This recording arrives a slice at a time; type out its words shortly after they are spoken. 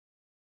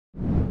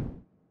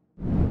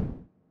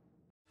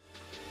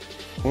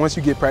Once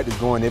you get practice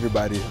going,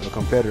 everybody a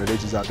competitor. They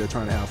just out there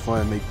trying to have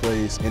fun, make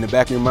plays. In the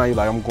back of your mind, you're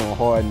like, I'm going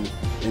hard,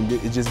 and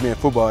it just being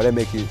football, that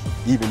make it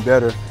even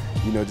better.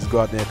 You know, just go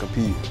out there and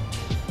compete.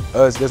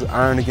 Us, just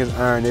iron against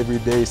iron every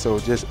day, so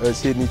just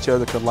us hitting each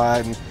other,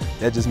 colliding,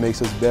 that just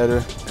makes us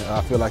better, and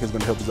I feel like it's going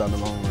to help us out in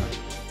the long run.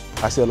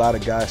 I see a lot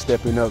of guys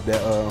stepping up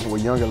that were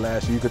younger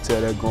last year. You could tell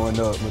they're growing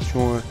up,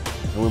 maturing,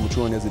 and we're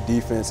maturing as a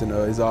defense, and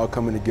it's all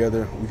coming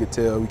together. We could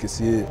tell, we could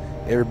see it.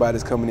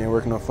 Everybody's coming in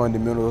working on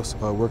fundamentals,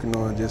 working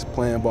on just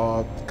playing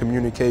ball,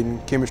 communicating,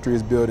 chemistry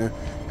is building,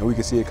 and we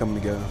can see it coming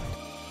together.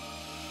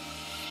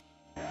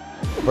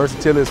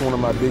 Versatility is one of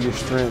my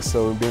biggest strengths,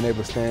 so being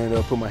able to stand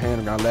up, put my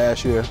hand around.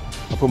 Last year,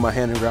 I put my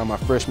hand around my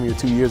freshman year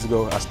 2 years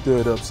ago. I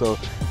stood up, so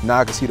now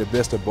I can see the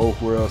best of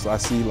both worlds. I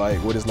see like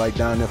what it's like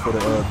down there for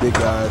the big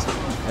guys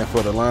and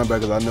for the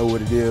linebackers. I know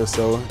what it is,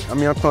 so I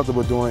mean I'm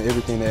comfortable doing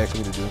everything they ask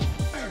me to do.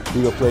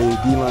 He can play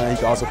D-line, he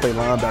can also play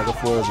linebacker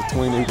for us, a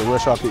tweener. He can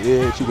rush off the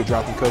edge, he can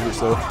drop in coverage,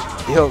 so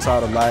it helps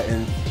out a lot.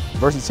 And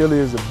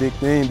versatility is a big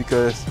thing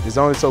because there's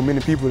only so many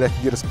people that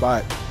can get a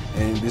spot.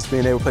 And just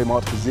being able to play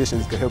multiple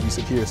positions can help you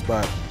secure a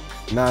spot.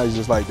 Now it's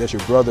just like, that's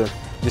your brother.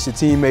 Just your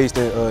teammates,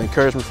 the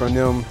encouragement from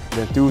them,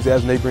 the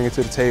enthusiasm they bring it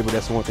to the table,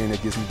 that's the one thing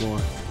that gets me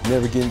going.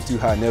 Never getting too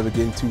high, never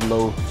getting too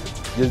low.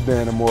 Just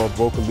being a more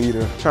vocal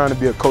leader. Trying to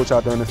be a coach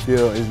out there on the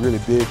field is really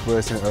big for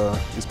us, and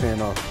it's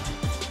paying off.